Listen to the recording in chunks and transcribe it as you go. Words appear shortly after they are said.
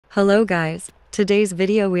Hello guys, today's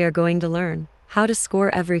video we are going to learn how to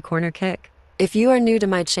score every corner kick. If you are new to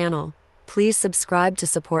my channel, please subscribe to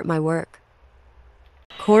support my work.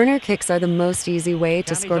 Corner kicks are the most easy way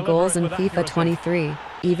to score goals in FIFA 23,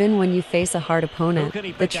 even when you face a hard opponent.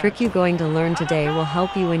 The trick you're going to learn today will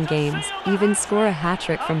help you win games, even score a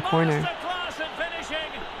hat-trick from corner.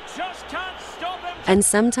 And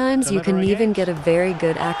sometimes you can even get a very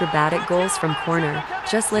good acrobatic goals from corner,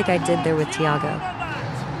 just like I did there with Thiago.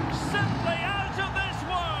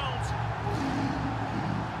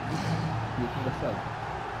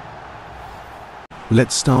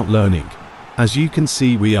 Let's start learning. As you can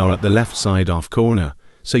see, we are at the left side half corner,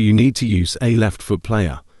 so you need to use a left foot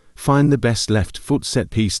player. Find the best left foot set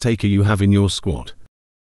piece taker you have in your squad.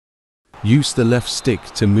 Use the left stick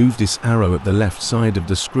to move this arrow at the left side of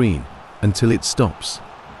the screen until it stops.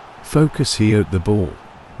 Focus here at the ball.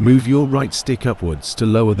 Move your right stick upwards to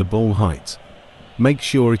lower the ball height. Make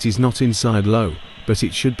sure it is not inside low, but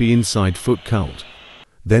it should be inside foot curled.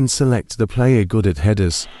 Then select the player good at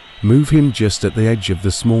headers. Move him just at the edge of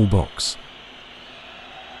the small box.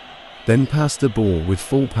 Then pass the ball with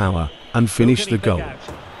full power and finish the goal. And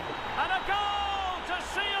a goal to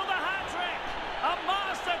seal the hat-trick. A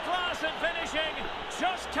masterclass in finishing.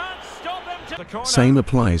 Just can't stop him to the corner. Same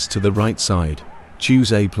applies to the right side.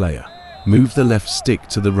 Choose a player. Move the left stick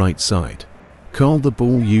to the right side. Curl the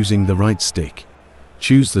ball using the right stick.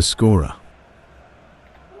 Choose the scorer.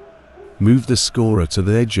 Move the scorer to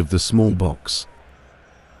the edge of the small box.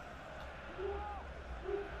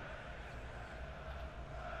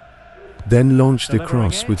 Then launch the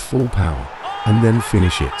cross with full power, and then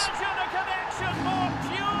finish it.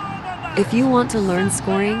 If you want to learn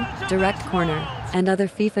scoring, direct corner, and other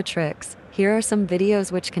FIFA tricks, here are some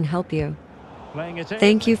videos which can help you.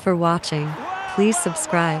 Thank you for watching. Please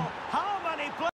subscribe.